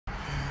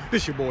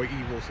This your boy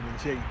E.Wilson, and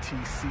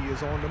JTC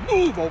is on the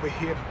move over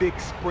here, Big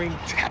Spring,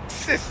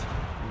 Texas.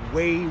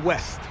 Way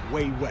west,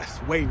 way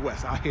west, way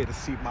west. Out here to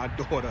see my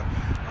daughter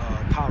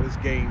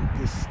college game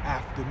this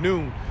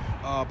afternoon.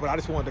 But I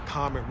just wanted to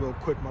comment real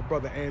quick. My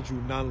brother Andrew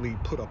Nunley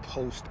put a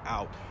post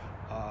out.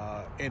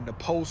 And the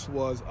post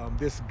was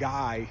this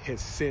guy had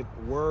sent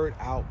word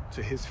out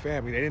to his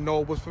family. They didn't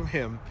know it was from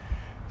him,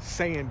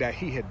 saying that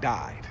he had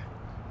died.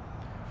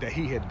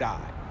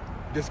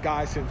 This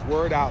guy sends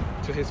word out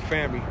to his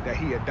family that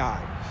he had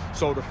died.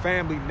 So the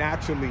family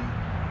naturally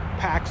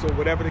packs, or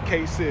whatever the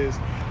case is.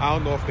 I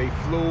don't know if they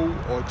flew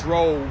or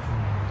drove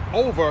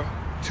over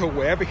to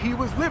wherever he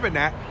was living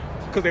at,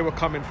 because they were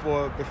coming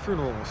for the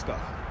funeral and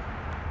stuff.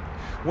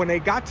 When they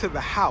got to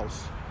the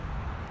house,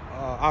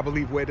 I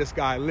believe where this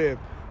guy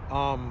lived,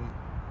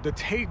 the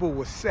table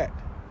was set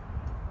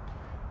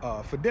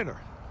for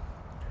dinner.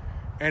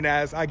 And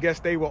as I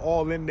guess they were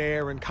all in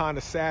there and kind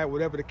of sad,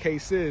 whatever the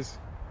case is,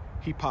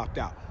 he popped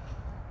out.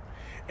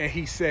 And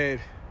he said,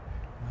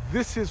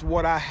 "This is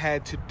what I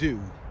had to do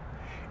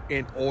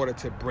in order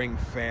to bring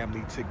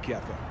family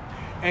together."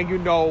 And you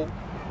know,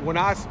 when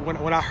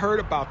I heard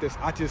about this,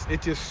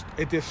 it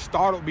just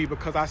startled me,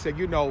 because I said,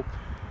 you know,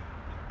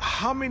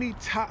 how many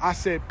times I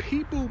said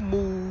people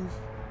move,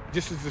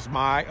 this is just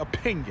my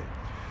opinion,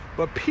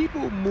 but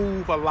people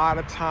move a lot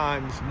of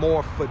times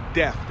more for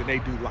death than they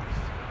do life.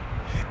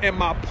 And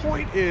my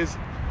point is,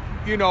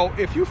 you know,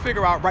 if you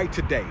figure out right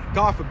today,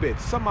 God forbid,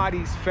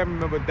 somebody's family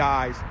member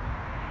dies,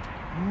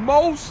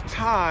 most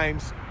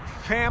times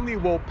family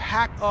will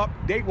pack up,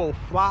 they will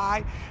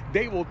fly,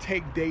 they will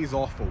take days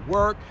off of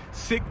work,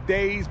 sick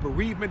days,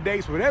 bereavement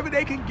days, whatever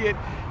they can get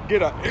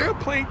an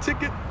airplane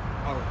ticket,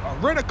 a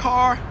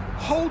rent-a-car,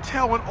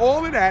 hotel, and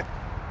all of that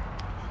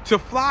to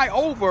fly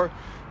over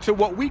to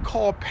what we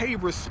call pay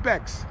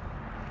respects.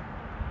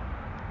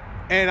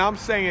 And I'm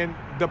saying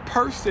the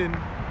person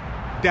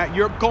that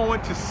you're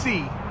going to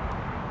see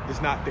is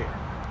not there.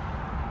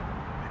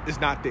 It's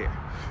not there.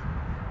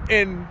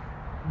 And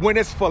when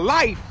it's for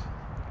life,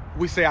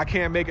 we say, I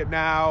can't make it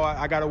now,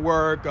 I got to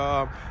work,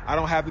 I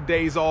don't have the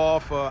days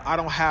off, I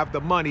don't have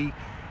the money.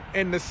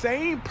 And the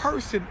same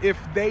person, if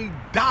they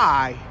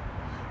die,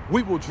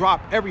 we will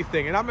drop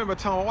everything. And I remember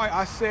telling my wife,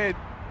 I said,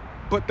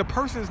 but the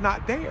person's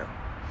not there.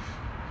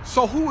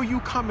 So who are you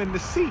coming to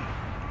see?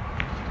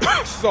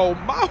 So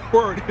my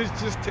word is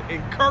just to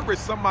encourage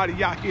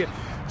somebody out here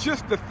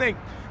just to think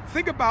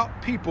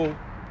about people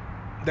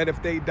that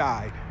if they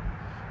died,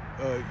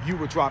 you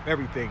would drop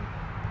everything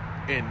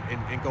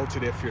and go to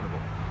their funeral.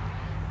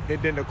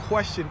 And then the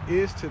question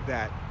is to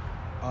that,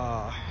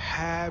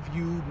 have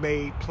you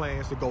made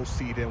plans to go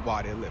see them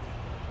while they're living?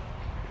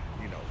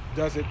 You know,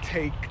 does it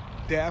take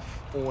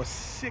death or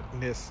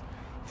sickness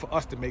for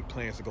us to make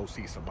plans to go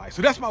see somebody?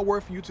 So that's my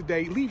word for you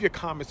today. Leave your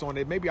comments on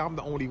it. Maybe I'm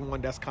the only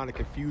one that's kind of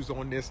confused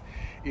on this.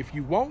 If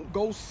you won't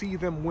go see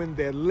them when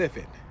they're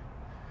living,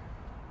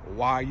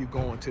 why are you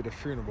going to the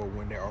funeral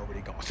when they're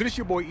already gone? So this is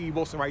your boy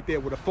E.Wilson right there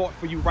with a thought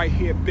for you right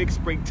here, Big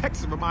Spring,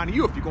 Texas, reminding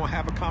you, if you're going to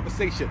have a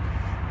conversation,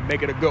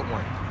 make it a good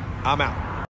one. I'm out.